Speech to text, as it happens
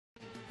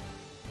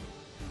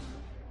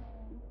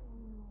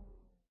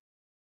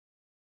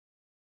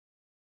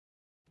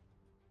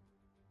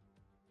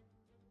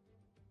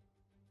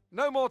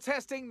No more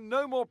testing,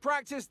 no more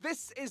practice.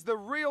 This is the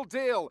real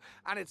deal.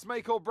 And it's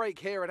make or break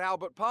here at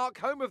Albert Park,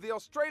 home of the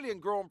Australian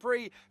Grand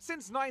Prix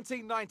since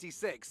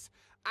 1996.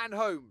 And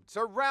home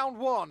to round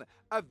one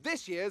of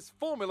this year's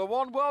Formula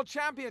One World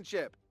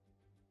Championship.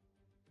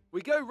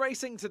 We go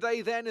racing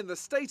today then in the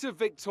state of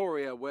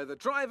Victoria, where the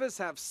drivers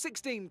have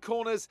 16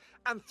 corners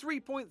and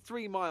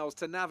 3.3 miles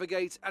to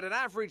navigate at an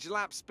average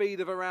lap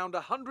speed of around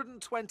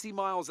 120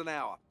 miles an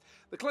hour.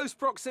 The close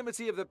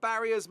proximity of the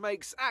barriers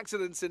makes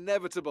accidents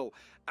inevitable,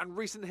 and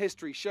recent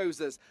history shows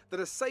us that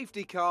a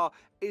safety car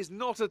is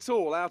not at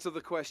all out of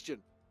the question.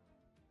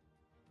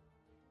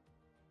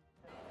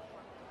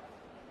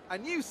 A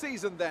new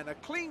season then, a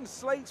clean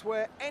slate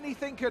where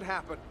anything could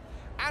happen.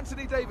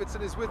 Anthony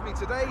Davidson is with me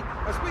today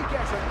as we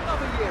get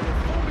another year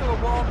of Formula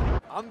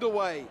One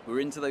underway. We're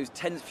into those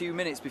tense few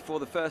minutes before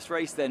the first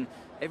race then.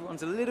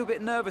 Everyone's a little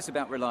bit nervous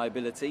about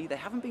reliability. They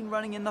haven't been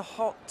running in the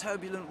hot,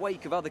 turbulent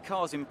wake of other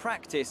cars in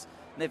practice,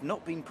 and they've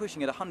not been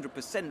pushing at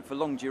 100% for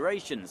long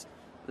durations.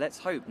 Let's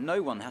hope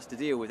no one has to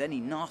deal with any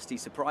nasty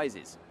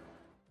surprises.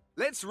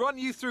 Let's run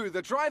you through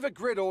the driver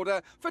grid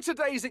order for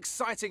today's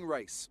exciting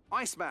race.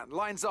 Iceman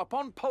lines up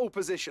on pole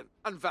position,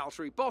 and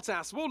Valtteri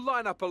Bottas will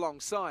line up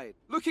alongside.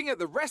 Looking at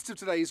the rest of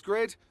today's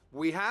grid,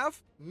 we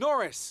have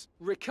Norris,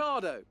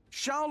 Ricciardo,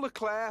 Charles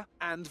Leclerc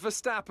and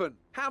Verstappen,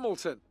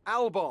 Hamilton,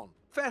 Albon,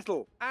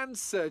 Vettel and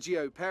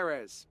Sergio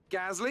Perez,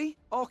 Gasly,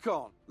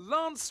 Ocon,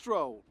 Lance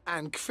Stroll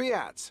and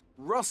Kvyat,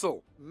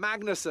 Russell,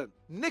 Magnussen,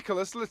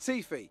 Nicholas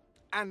Latifi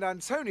and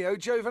Antonio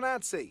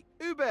Giovinazzi,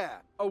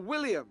 Hubert,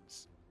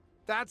 Williams.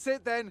 That's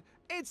it then,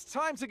 it's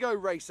time to go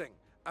racing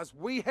as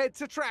we head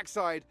to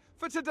trackside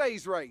for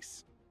today's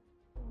race.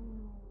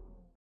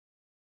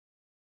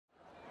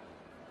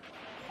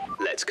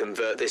 Let's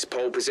convert this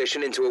pole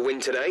position into a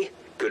win today.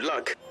 Good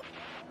luck.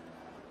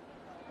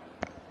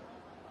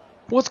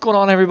 What's going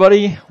on,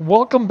 everybody?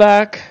 Welcome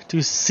back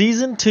to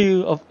Season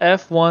 2 of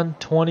F1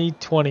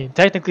 2020.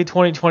 Technically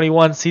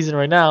 2021 season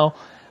right now.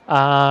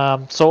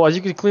 So as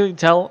you can clearly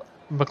tell,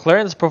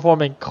 McLaren is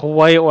performing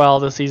quite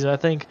well this season.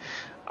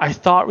 I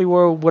thought we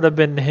would have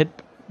been hit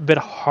a bit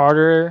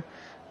harder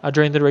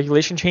during the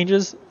regulation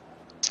changes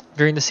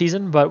during the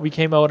season, but we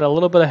came out a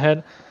little bit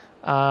ahead.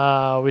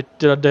 We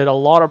did a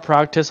lot of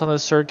practice on the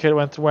circuit,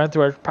 went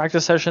through our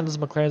practice sessions.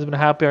 McLaren's been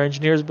happy, our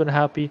engineers have been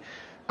happy,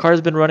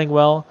 car's been running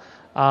well.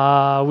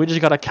 We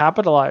just got to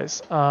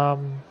capitalize. Now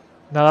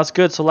that's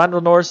good. So Lando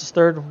Norris is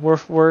third, we're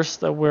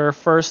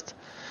first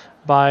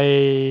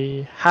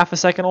by half a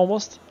second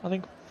almost, I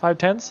think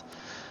 5/10.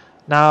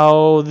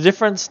 Now, the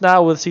difference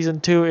now with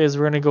Season 2 is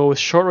we're going to go with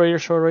short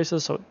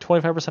races, so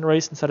 25%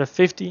 race instead of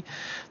 50.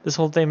 This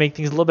whole thing makes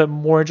things a little bit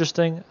more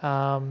interesting.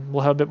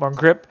 We'll have a bit more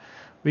grip.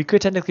 We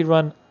could technically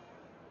run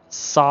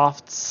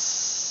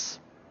softs.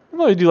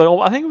 I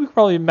think we could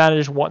probably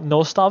manage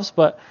no stops,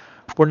 but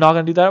we're not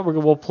going to do that.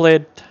 We'll play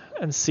it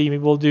and see.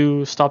 Maybe we'll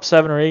do stop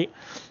 7 or 8,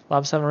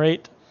 lap 7 or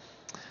 8.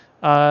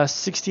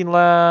 16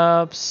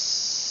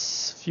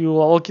 laps,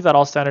 fuel. We'll keep that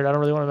all standard. I don't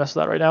really want to mess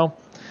with that right now.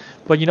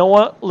 But you know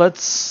what?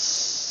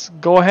 Let's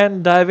go ahead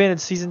and dive in.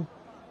 It's Season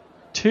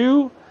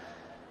 2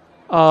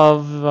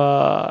 of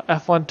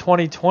F1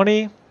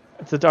 2020.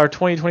 It's our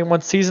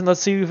 2021 season. Let's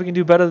see if we can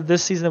do better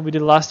this season than we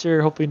did last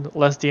year. Hoping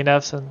less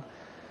DNFs and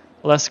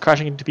less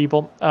crashing into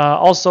people.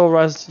 Also,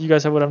 as you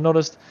guys would have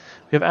noticed,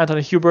 we have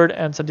Anthony Hubert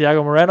and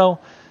Santiago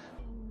Moreno.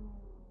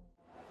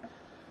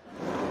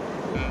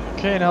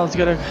 Okay, now let's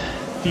get a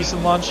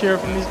decent launch here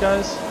from these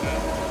guys.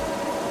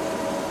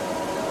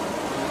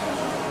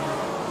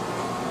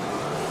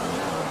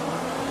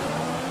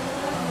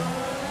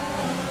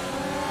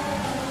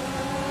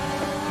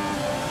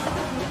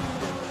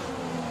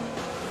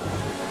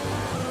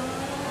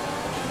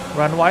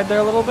 Run wide there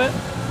a little bit.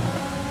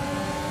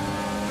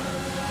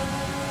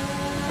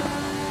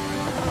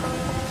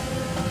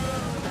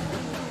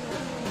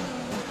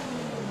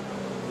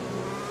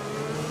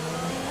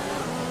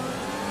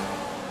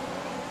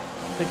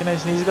 Take it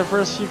nice and easy the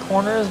first few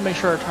corners. Make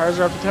sure our tires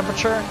are up to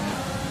temperature.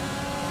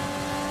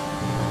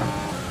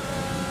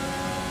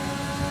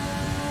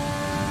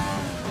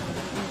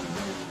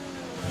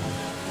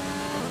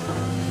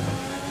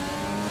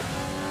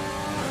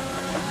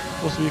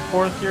 Supposed to be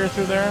fourth gear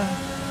through there.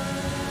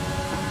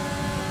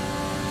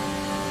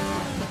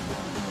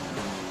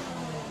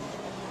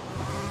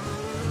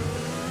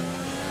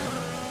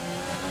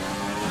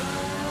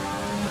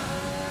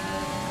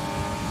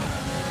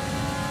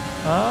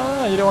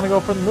 You don't want to go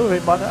for the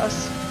move,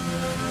 Bottas.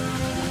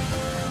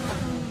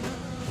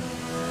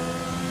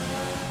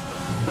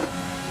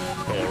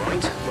 All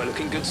right, we're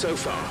looking good so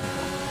far.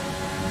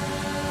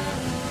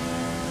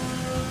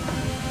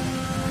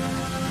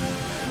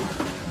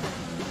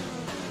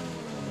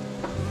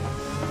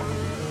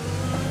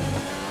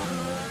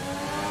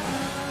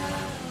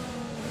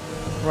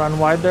 Run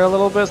wide there a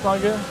little bit, it's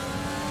not good.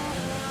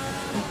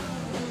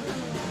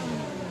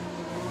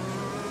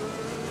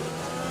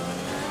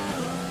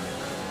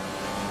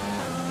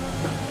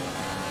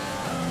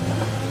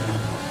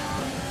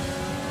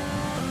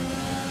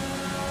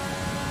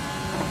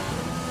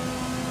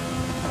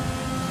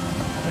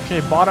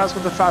 Okay, Bottas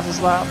with the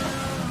fastest lap.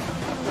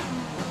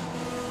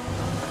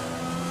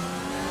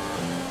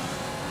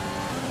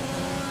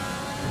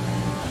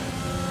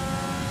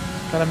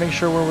 Gotta make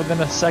sure we're within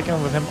a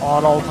second with him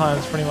at all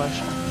times, pretty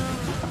much.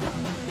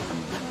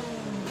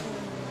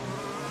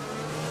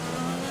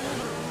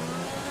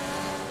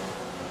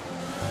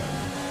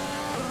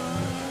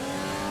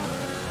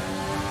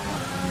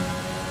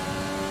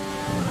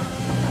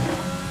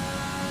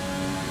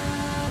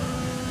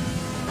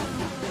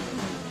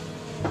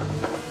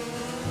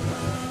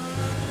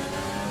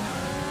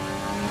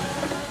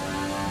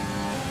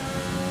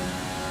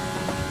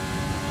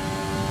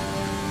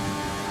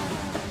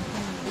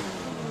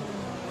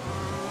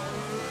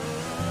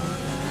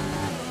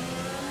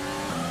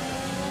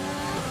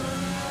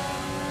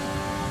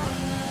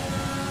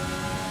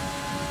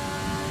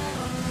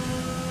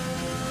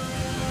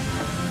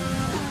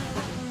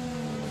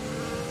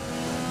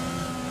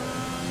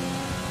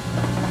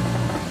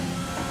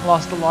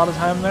 Lost a lot of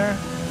time there.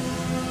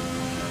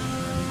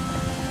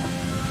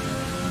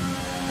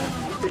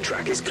 The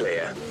track is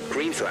clear.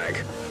 Green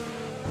flag.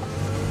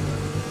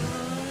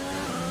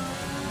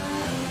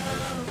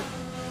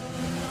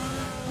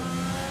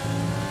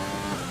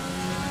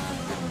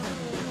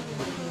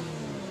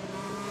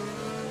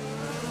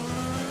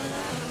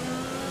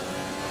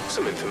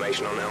 Some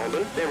information on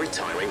Albon. They're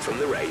retiring from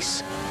the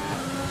race.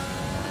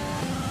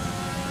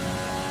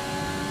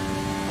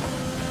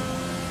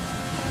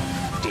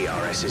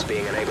 DRS is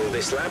being enabled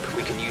this lap.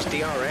 We can use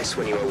DRS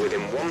when you are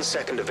within 1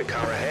 second of the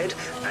car ahead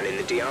and in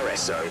the DRS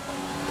zone.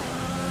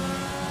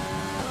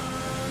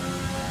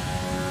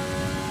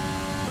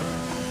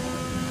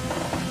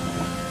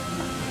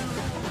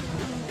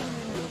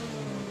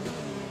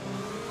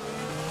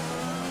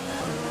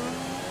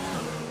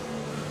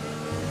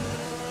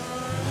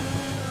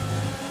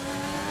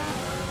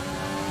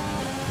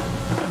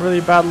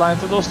 Really bad line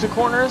through those two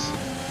corners.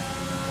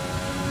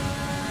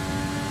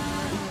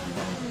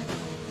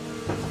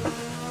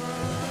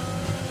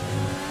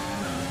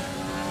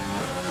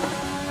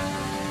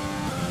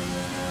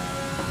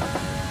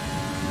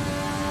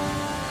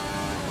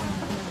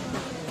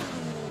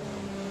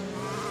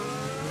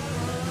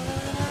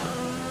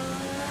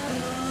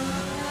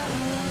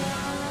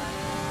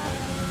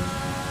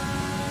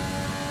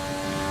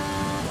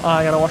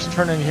 I gotta watch the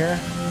turn in here.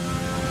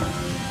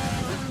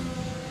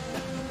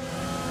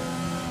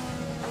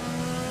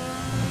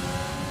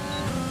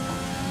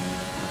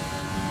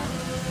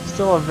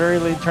 Still a very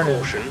late turn in.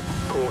 Caution,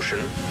 caution.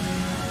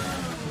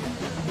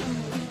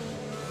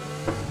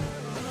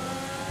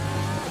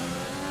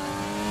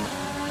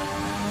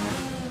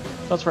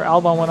 That's where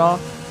Albon went off.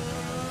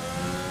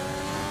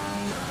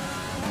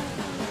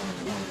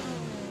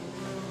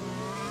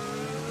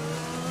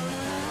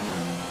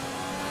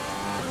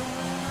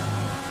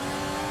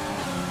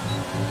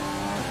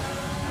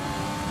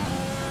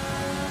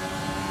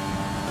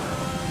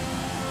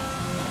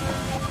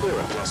 We're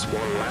a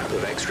 +1 lap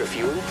of extra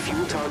fuel.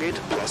 Fuel target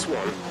 +1.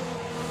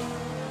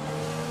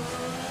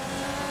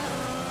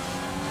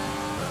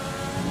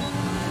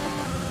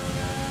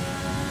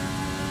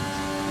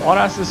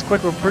 Bottas is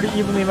quick. We're pretty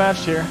evenly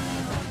matched here.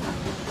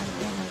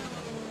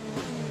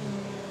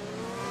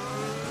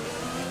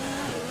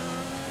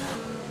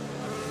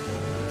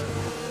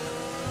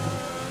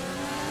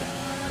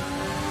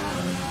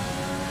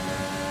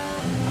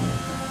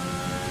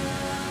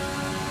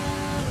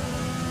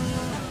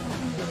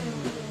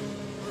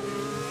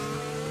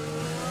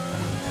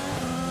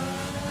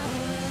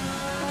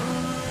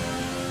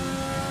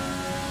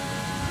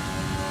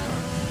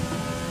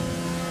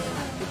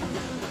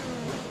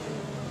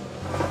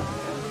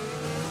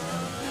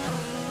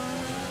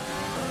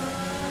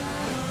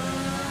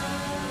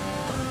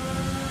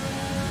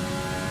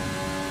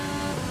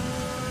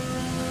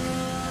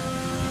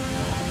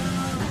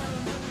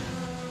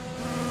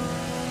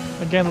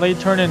 Again, late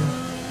turn in.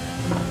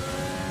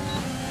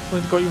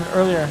 Let's go even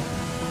earlier.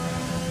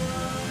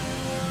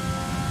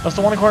 That's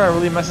the one corner that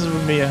really messes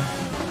with me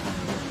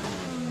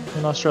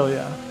in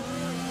Australia.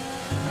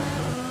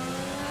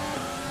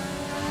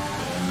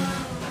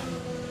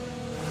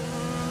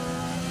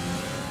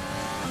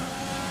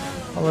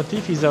 Oh,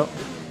 Latifi's out.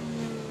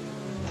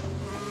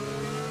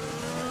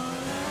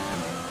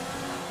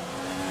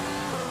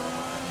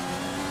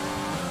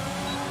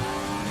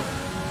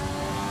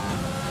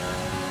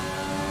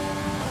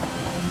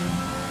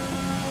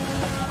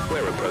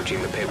 We're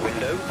approaching the pit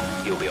window.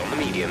 You'll be on the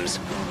mediums.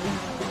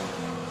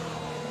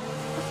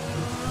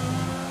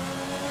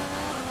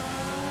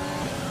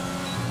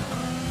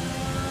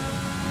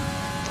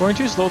 Going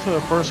too slow through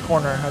the first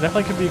corner. I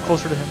definitely could be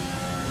closer to him.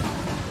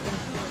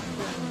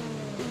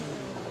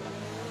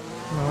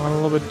 I went a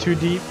little bit too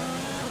deep.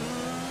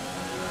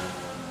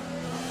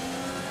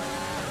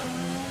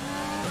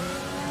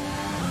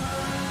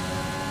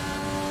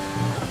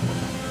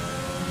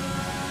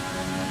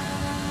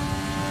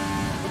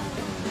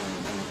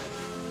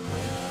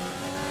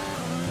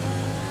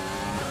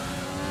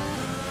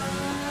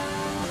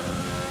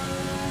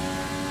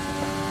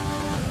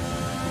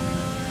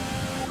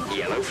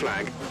 Yellow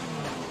flag.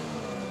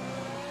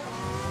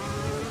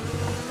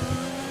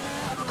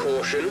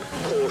 Caution,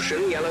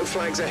 caution, yellow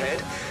flags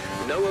ahead.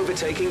 No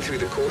overtaking through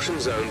the caution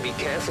zone. Be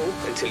careful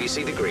until you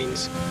see the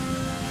greens.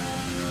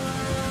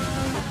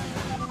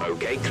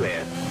 Okay,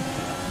 clear.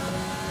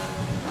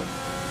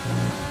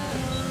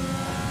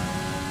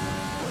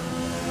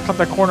 Cut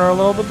that corner a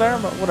little bit there,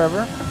 but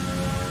whatever.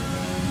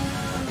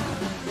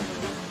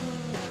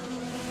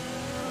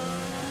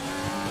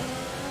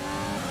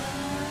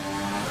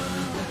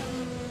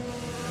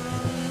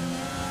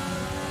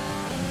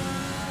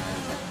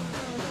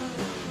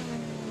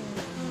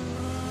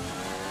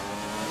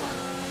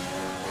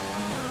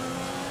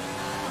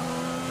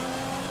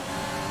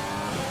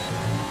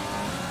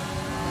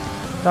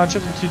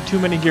 Downshift into too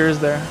many gears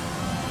there.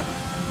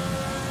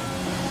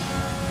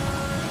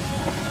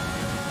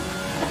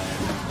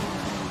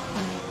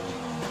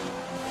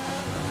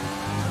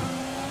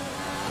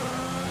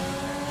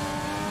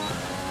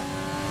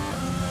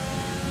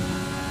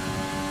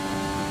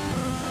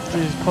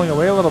 He's pulling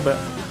away a little bit.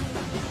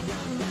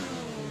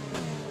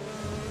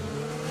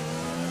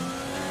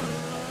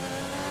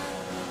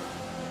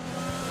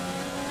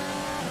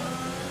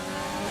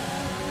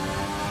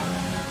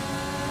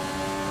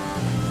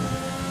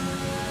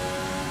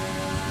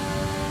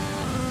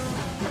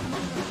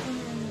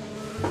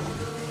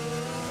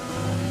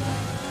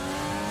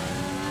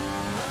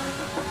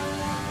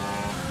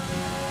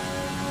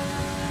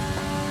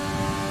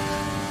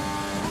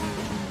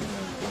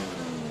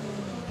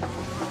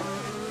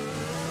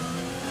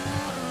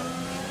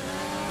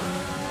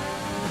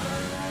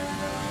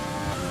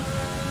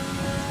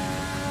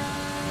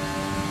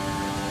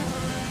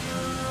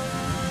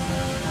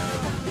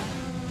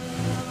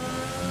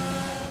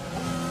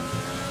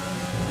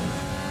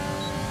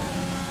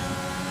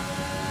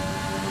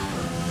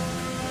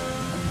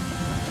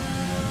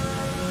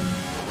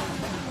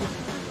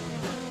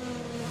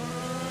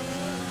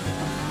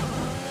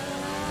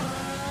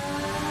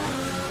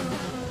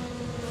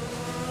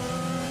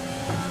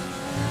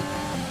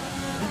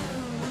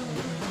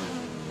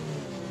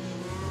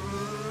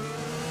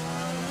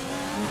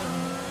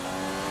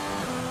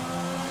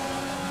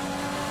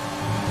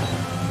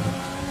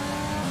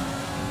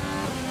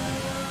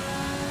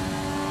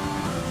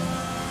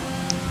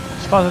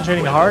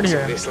 Concentrating hard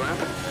here. This lap,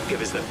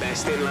 give us the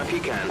best in lap you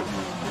can.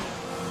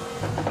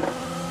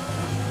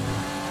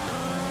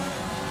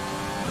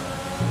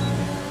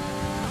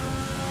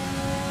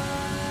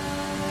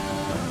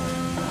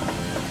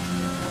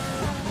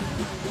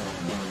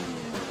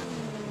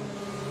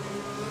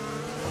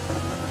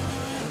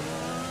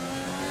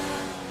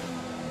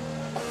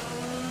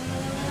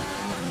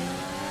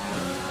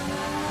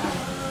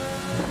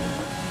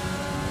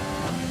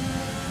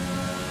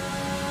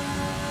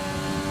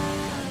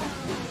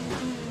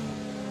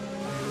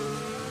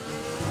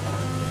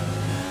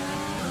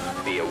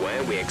 Be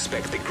aware we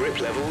expect the grip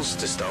levels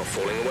to start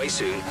falling away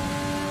soon.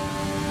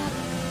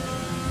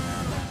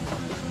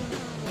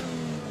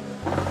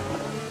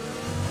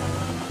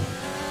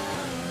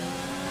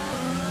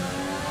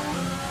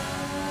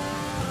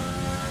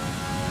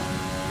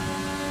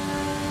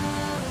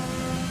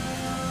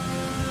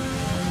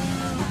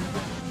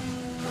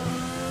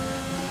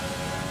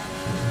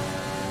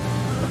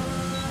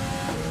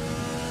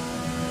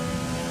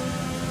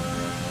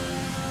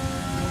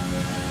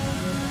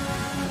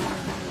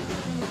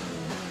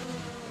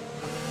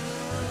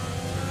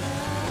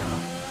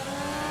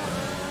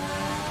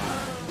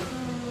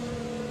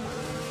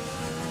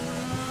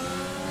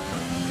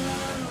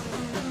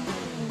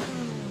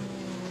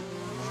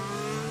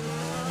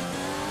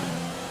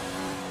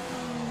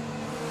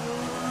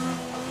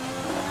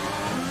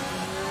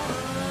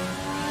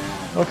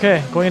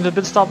 Okay, going into the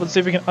pit stop. Let's see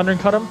if we can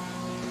undercut him.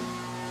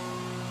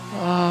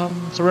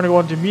 So we're gonna go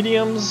into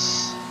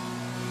mediums.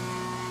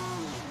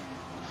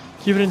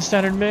 Keep it in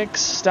standard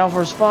mix.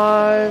 Downforce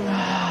 5.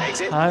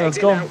 Alright, let's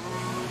go. Now.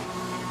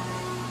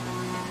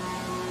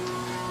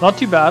 Not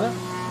too bad.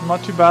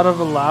 Not too bad of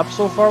a lap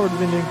so far. We've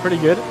been doing pretty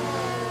good.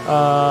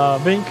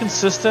 Being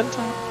consistent,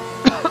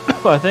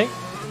 I think.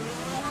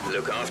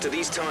 Look after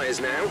these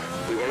tyres now.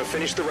 We want to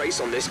finish the race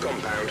on this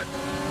compound.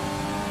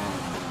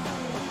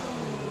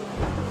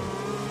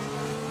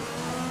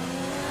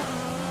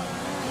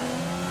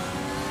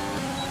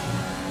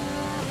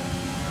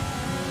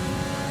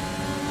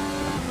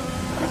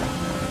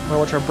 We're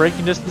gonna watch our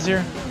braking distance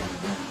here.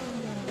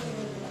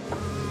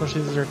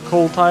 Especially these are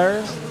cold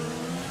tires.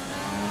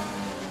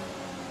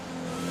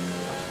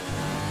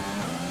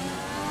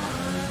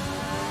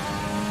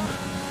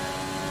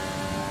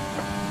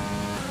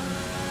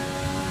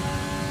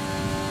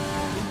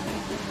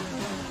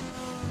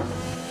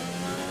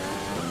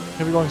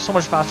 Gonna be going so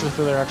much faster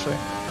through there actually.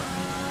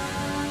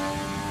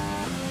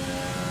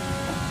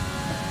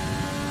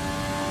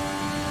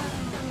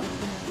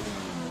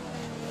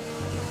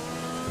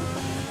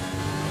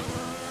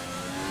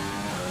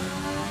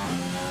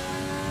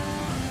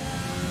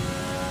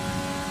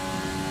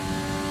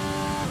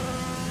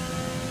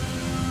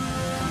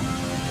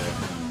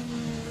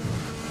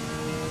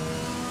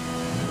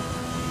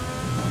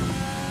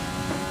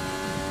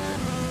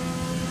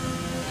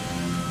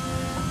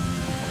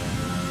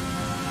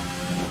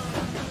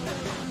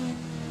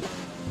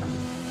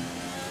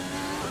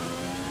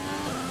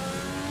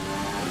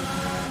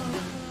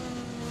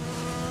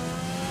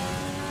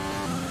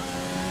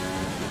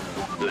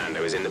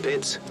 Lando is in the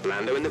pits.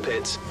 Lando in the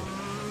pits.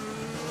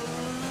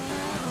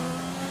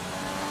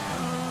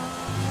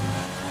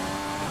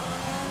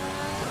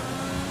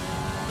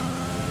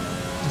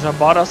 Is that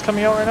Bottas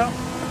coming out right now?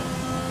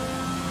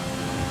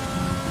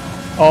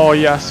 Oh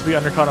yes, we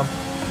undercut him.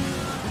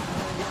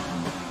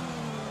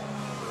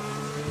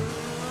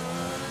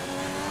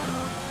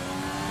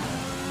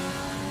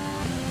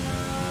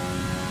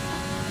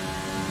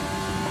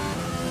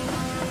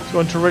 Let's go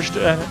into Rich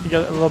and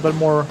get a little bit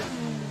more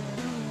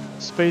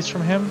space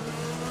from him.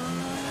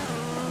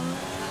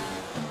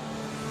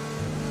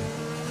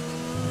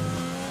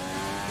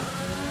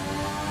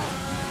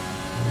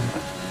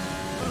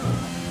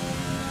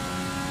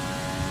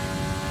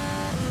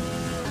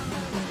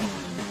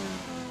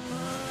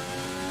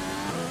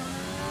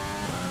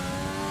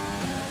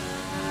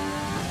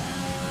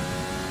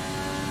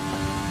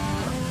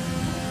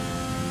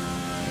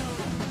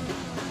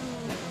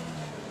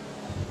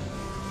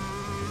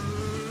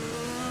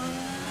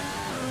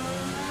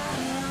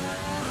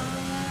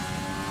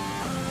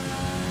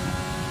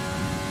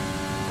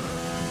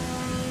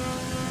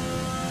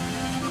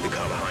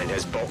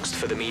 Has boxed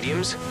for the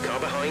mediums. Car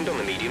behind on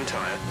the medium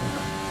tire.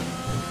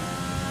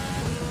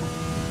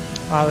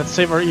 Let's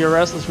save our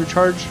ERS. Let's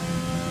recharge.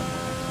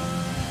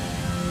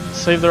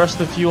 Save the rest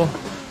of the fuel.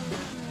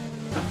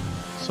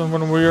 So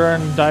when we're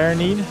in dire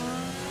need.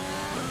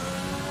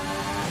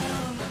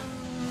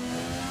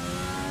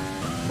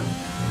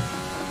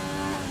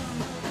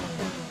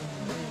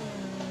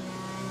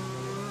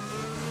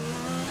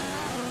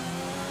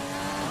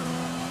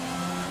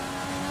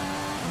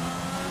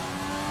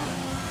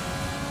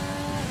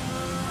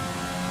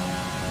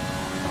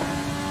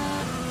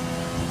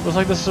 Looks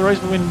like this is a race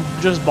between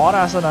just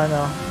Bottas and I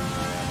now.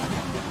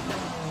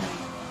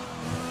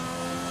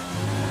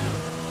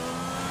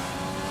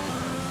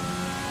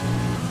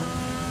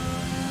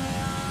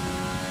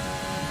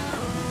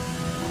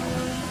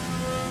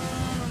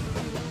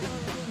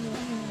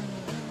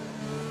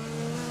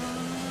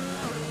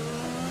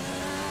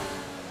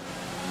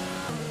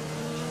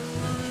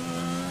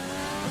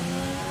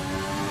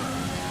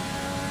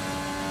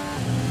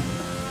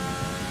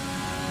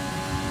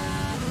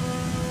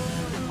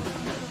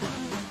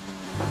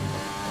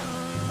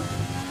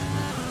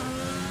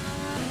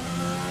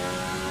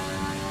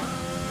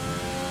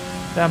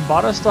 Damn,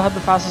 Bottas still had the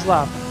fastest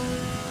lap.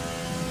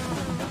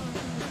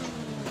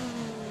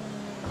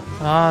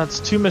 It's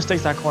 2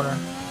 mistakes that corner.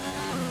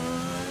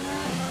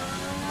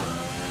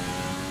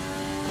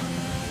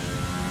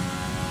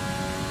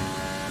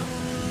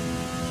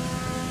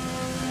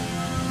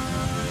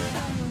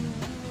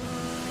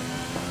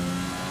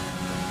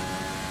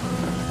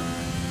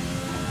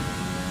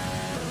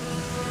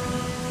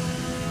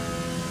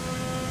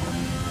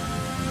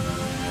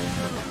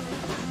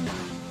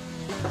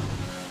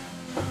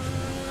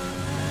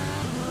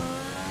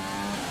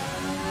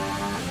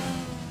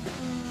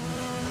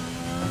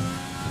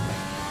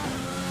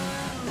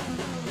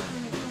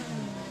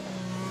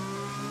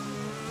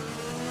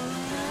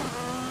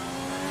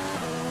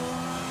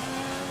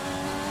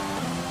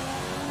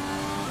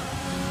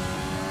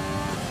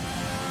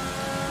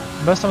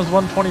 Best time is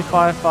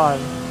 1:25.5.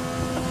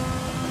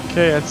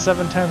 Okay, it's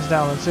 7/10s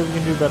down. Let's see if we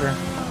can do better.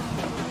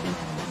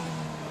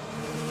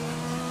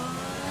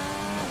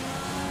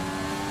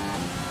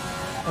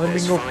 I think we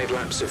can 5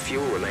 laps of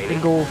fuel remaining.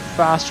 go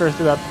faster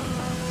through that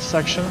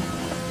section.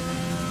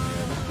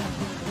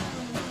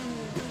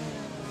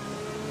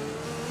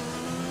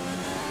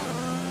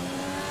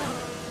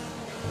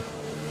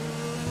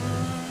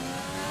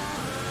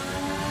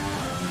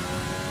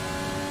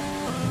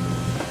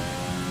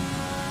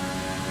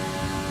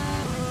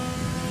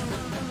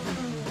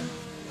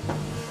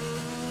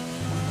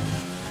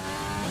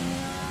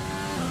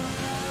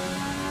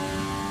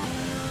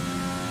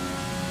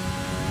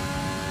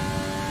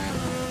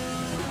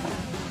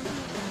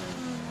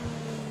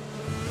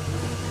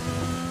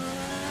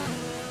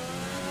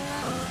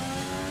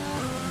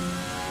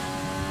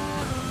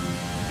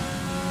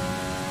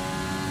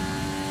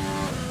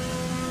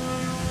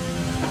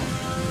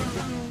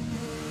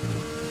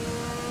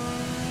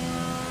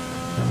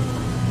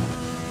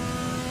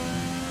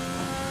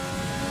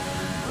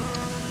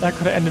 That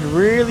could have ended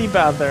really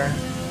bad there.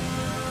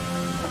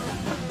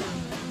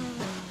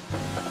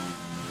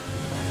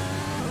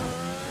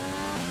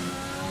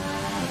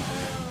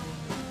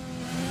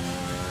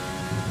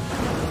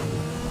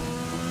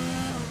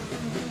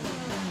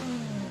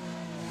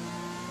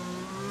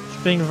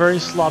 It's being very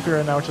sloppy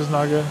right now, which is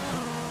not good.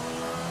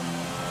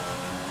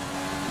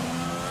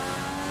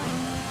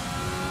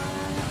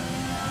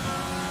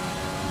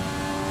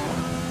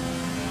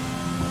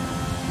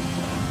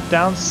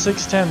 Down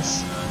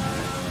 6/10.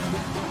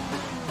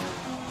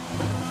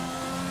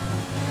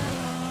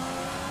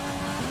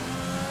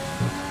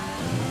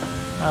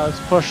 Let's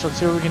push, let's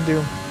see what we can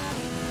do.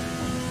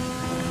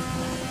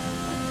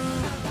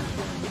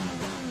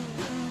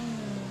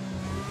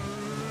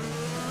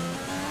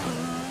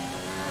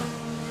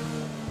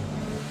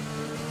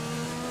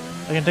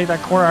 I can take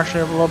that corner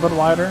actually a little bit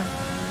wider.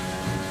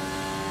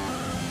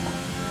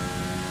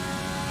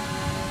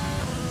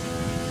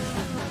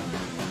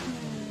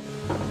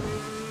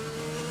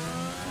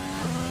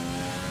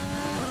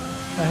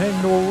 think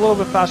you can go a little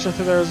bit faster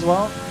through there as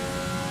well.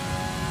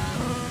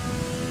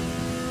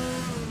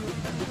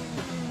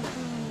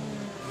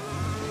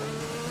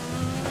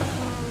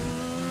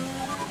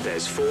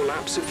 There's 4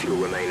 laps of fuel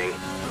remaining.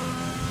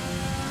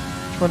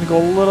 Trying to go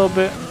a little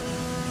bit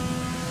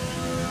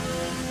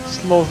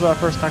slow through that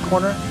first back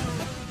corner.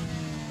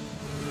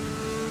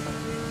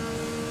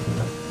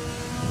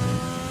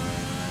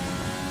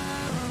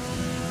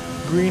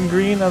 Green,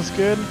 green, that's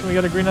good. Can we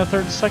get a green in the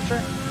third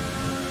sector?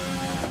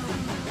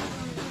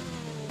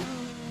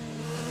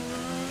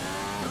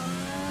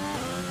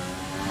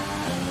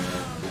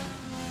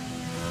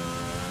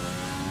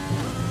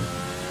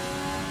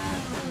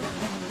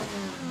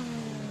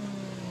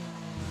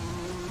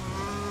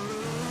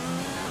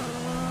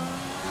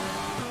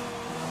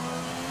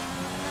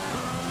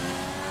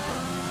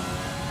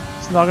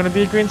 It's not going to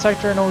be a green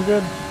sector, no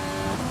good.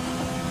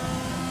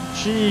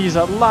 Jeez,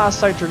 that last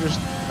sector just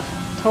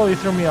totally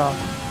threw me off.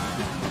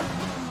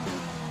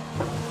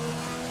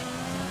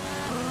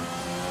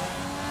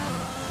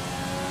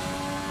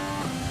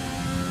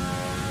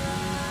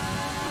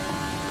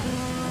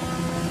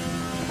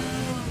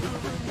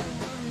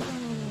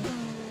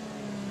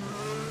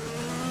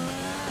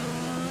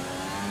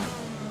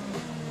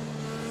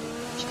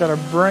 Just gotta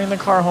bring the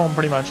car home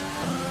pretty much.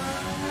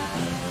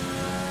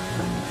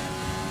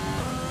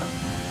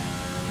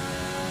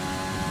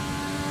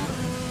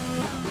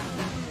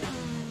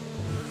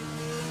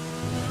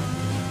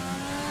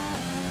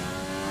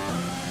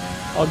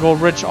 I'll go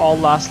rich all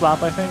last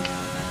lap, I think.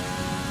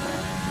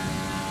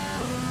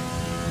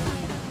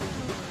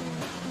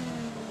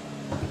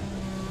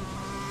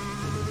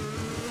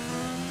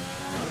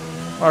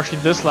 Or actually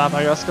this lap,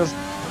 I guess, because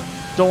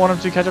don't want him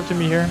to catch up to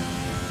me here.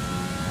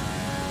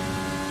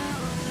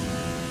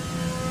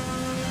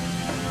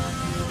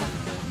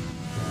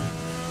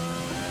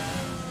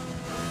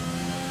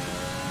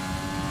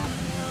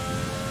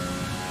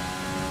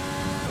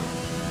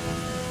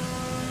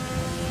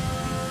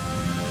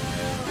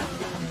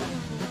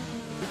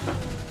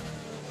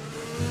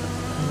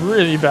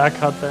 Really bad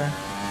cut there.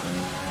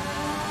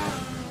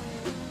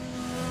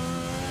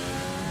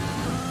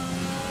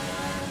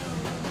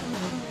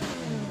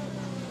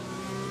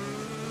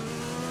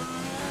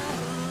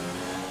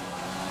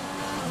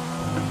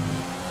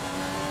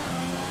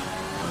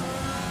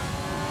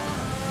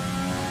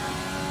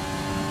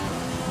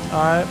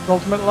 Alright,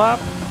 ultimate lap.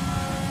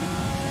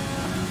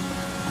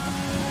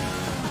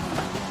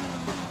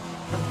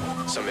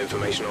 Some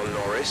information on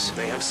Norris.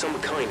 They have some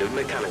kind of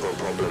mechanical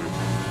problem.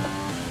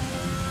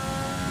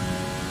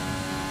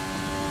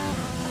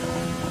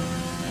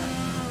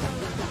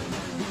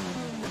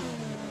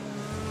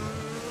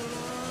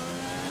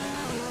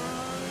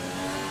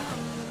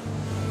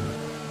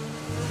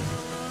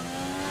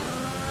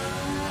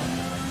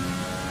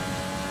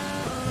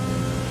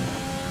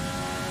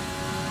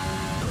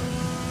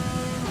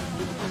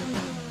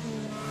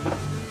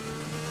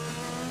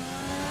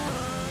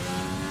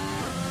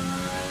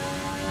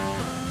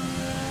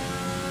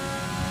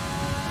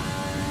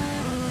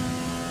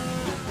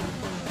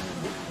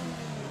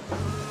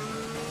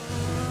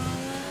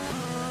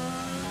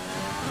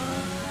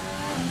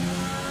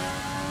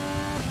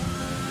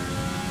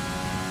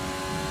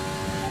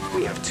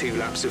 We have 2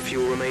 laps of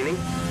fuel remaining.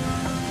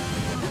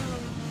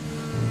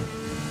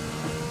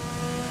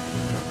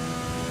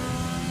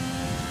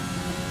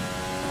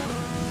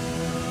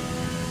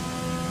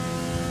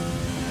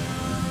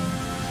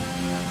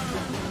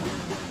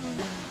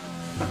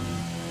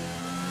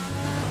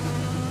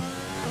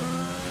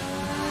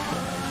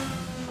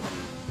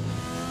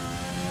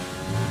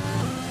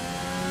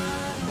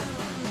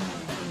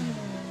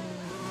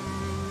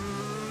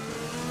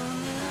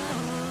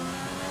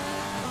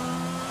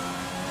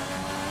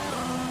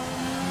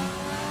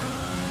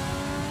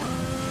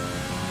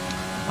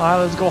 Alright,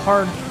 let's go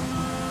hard.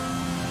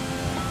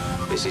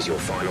 This is your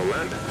final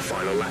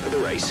lap of the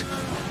race.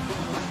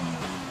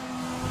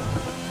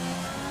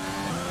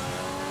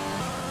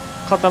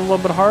 Cut that a little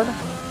bit hard,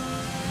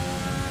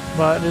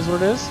 but it is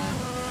what it is.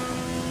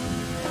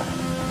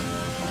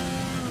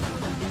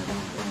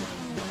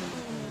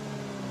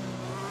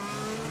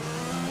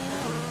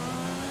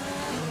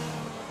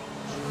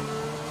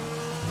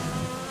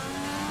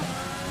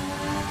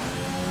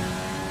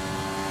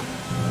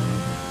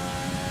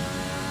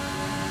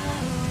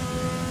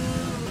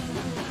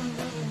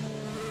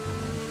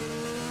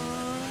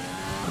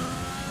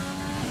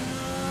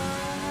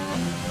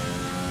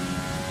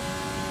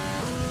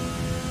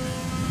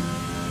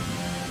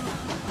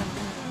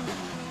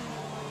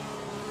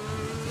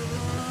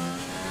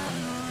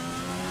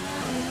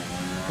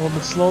 A little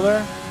bit slow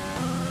there.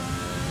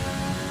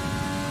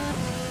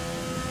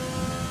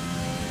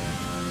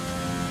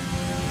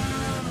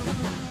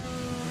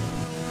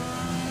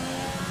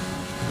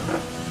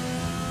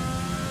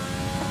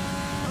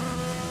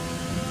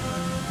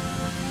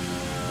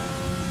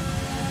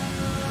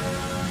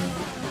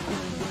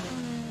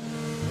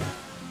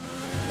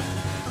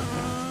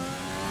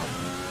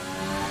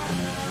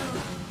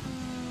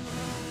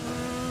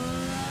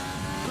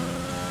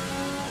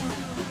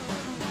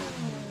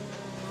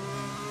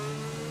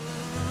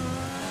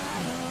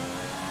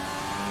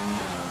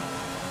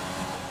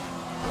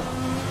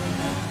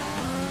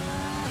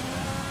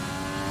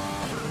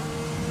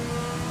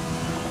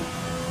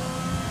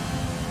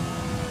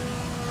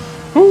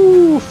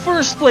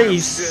 first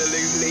place.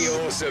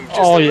 Absolutely awesome. Just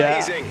Oh, yeah.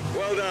 amazing.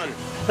 Well done.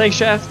 Thanks,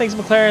 Chef. Thanks,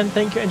 Mclaren.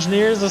 Thank you,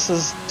 engineers. This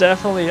is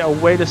definitely a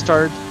way to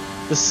start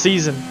the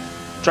season.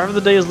 Driver of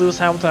the day is Lewis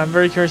Hamilton. I'm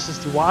very curious as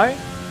to why.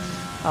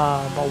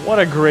 But what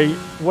a great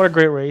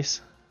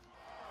race.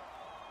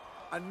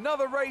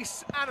 Another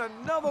race and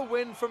another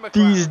win for McLaren.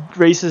 These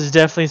races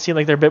definitely seem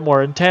like they're a bit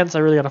more intense. I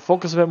really got to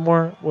focus a bit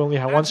more. We only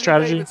have one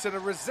strategy.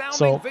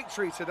 So,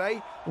 victory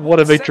today. What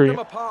a victory. Set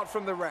them apart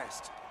from the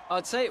rest.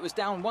 I'd say it was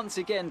down once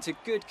again to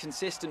good,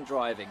 consistent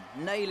driving,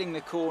 nailing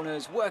the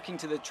corners, working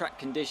to the track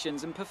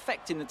conditions, and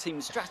perfecting the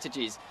team's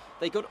strategies.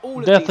 They got all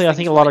of definitely, these I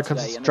think a things lot right of today,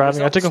 consistent and the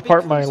driving. I results took speak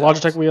apart for my themselves.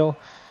 Logitech wheel,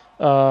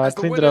 As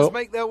the cleaned it winners out,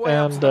 make their way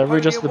up to and the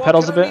readjusted the podium,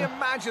 pedals a one bit. can only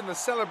imagine the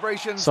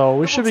celebrations So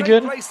we that should will be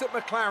take good. place at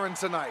McLaren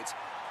tonight.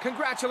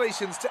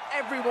 Congratulations to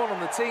everyone on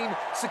the team,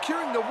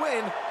 securing the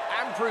win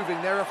and proving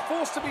they're a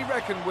force to be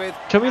reckoned with.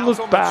 Can we out look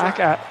on the back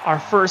track. at our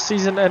first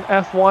season in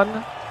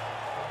F1?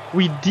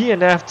 We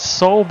DNF'd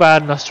so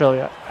bad in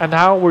Australia, and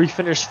now we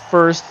finished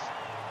first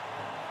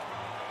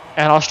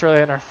in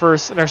Australia in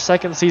our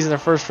second season, our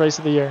first race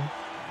of the year.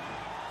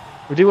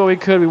 We did what we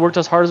could. We worked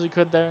as hard as we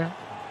could there.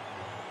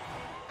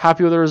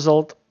 Happy with the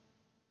result.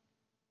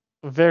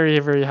 Very,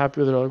 very happy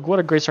with the result. What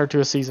a great start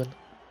to a season.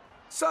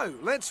 So,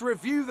 let's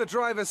review the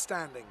drivers'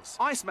 standings.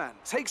 Iceman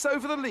takes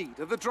over the lead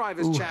of the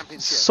Drivers' Championship.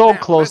 So now,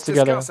 close let's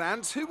together. Discuss,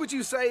 Ant, who would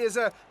you say is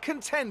a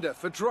contender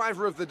for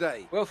Driver of the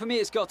Day? Well, for me,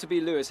 it's got to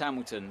be Lewis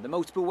Hamilton. The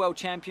multiple world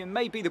champion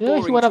may be the Yeah, he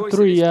boring went up choice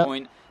 3, at this yeah.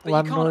 point, but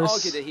Lando you can't Norris.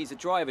 argue that he's a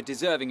driver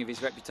deserving of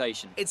his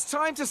reputation. It's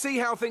time to see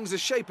how things are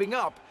shaping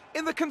up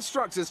in the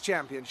Constructors'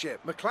 Championship.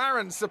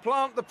 McLaren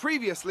supplant the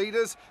previous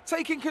leaders,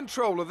 taking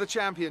control of the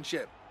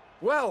championship.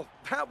 Well,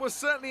 that was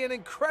certainly an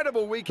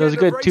incredible weekend. That was a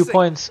good of 2 racing.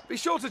 points. Be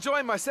sure to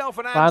join myself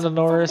and Ant Lando for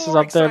Norris is more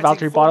up there.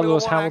 exciting Valtteri Bottas, Formula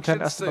Lewis One Hamilton,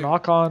 action Esteban soon.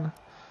 Ocon,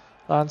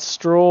 Lance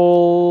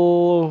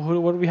Stroll.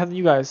 What do we have?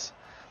 You guys.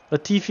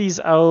 Latifi's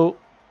out.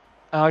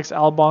 Alex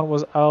Albon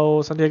was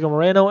out. Santiago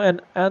Moreno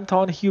and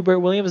Anton Hubert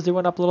Williams. They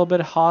went up a little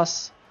bit.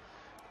 Haas.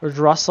 George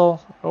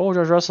Russell. Oh,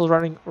 George Russell's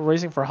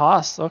racing for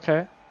Haas.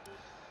 Okay.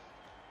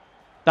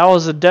 That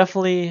was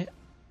definitely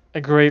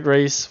a great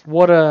race.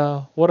 What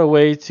a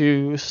way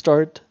to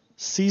start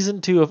Season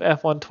 2 of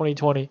F1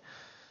 2020.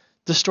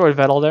 Destroyed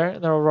Vettel there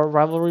in the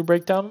rivalry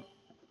breakdown.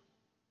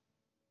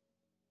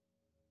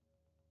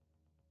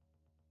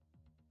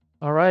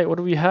 All right, what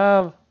do we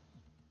have?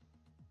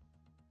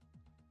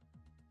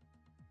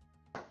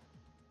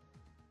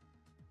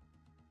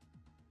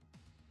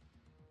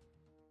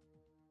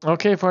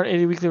 Okay, for an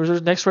 80 weekly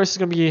reserves. Next race is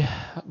going to be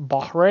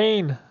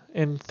Bahrain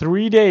in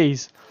 3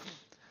 days.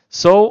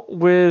 So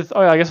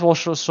I guess we'll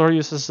show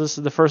you since this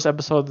is the first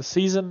episode of the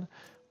season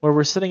where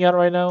we're sitting at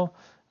right now.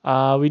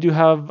 We do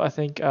have, I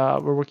think,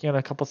 we're working on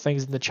a couple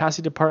things in the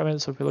chassis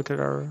department. So if we look at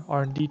our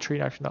R&D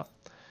tree, actually not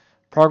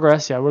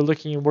progress. Yeah, we're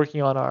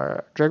working on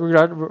our drag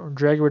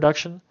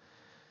reduction.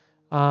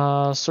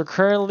 So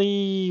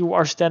currently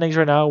our standings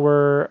right now,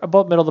 we're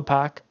about middle of the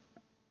pack.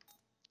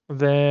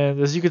 Then,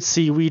 as you can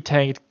see, we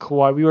tanked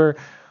quite. We were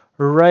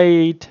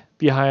right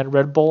behind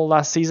Red Bull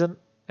last season,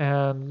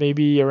 and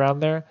maybe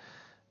around there.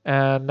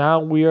 And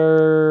now we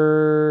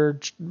are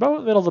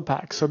about middle of the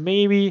pack. So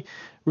maybe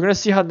we're gonna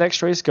see how the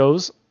next race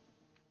goes,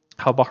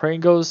 how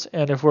Bahrain goes,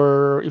 and if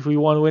we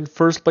want to win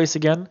first place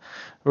again,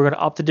 we're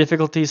gonna up the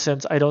difficulty.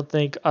 Since I don't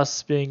think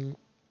us being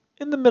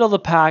in the middle of the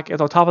pack, at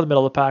the top of the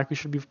middle of the pack, we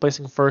should be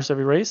placing first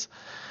every race.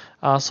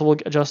 So we'll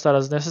adjust that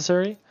as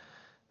necessary.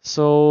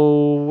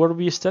 So what are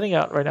we standing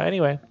at right now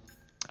anyway?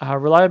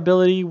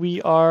 Reliability, we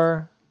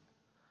are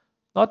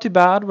not too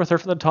bad. We're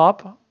third from the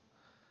top.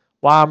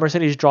 Wow,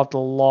 Mercedes dropped a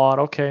lot.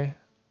 Okay.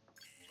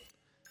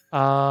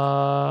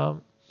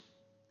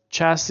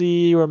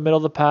 Chassis, we're middle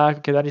of the pack.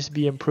 Okay, that needs to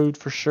be improved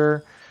for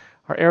sure.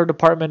 Our aero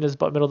department is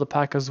about middle of the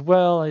pack as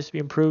well. It needs to be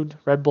improved.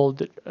 Red Bull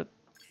did,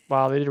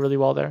 wow, they did really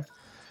well there.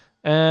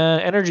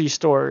 And energy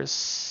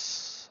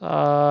stores.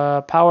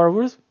 Power,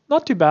 we're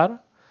not too bad.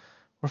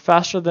 We're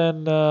faster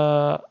than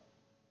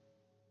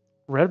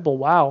Red Bull.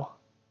 Wow.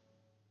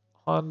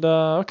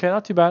 Okay,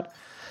 not too bad.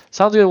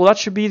 Sounds good. Well, that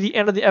should be the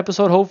end of the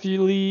episode.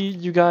 Hopefully,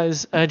 you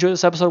guys enjoyed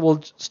this episode.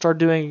 We'll start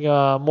doing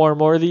more and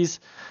more of these.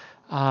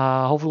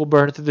 Hopefully, we'll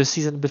burn through this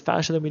season a bit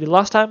faster than we did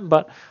last time.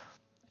 But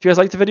if you guys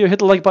liked the video, hit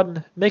the like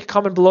button. Make a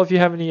comment below if you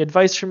have any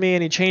advice for me,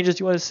 any changes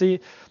you want to see,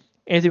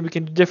 anything we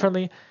can do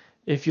differently.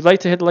 If you'd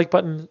like to hit the like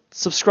button,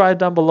 subscribe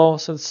down below,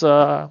 since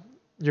then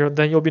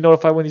you'll be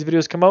notified when these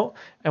videos come out.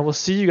 And we'll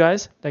see you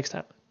guys next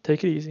time.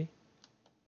 Take it easy.